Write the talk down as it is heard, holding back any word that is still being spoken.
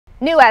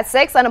New at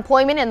 6,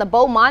 unemployment in the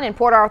Beaumont and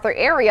Port Arthur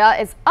area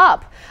is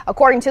up.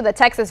 According to the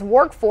Texas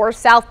workforce,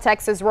 South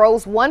Texas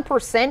rose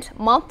 1%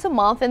 month to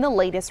month in the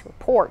latest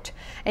report.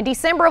 In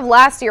December of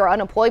last year,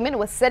 unemployment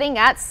was sitting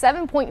at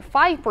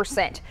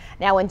 7.5%.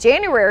 Now in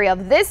January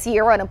of this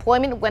year,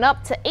 unemployment went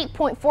up to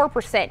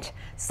 8.4%.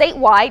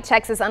 Statewide,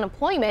 Texas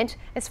unemployment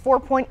is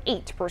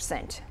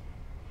 4.8%.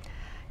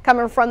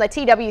 Coming from the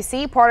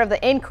TWC, part of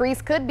the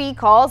increase could be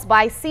caused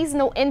by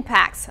seasonal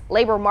impacts.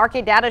 Labor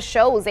market data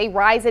shows a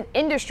rise in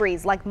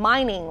industries like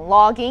mining,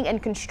 logging,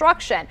 and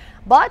construction,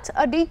 but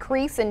a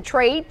decrease in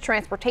trade,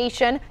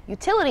 transportation,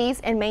 utilities,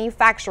 and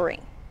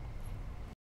manufacturing.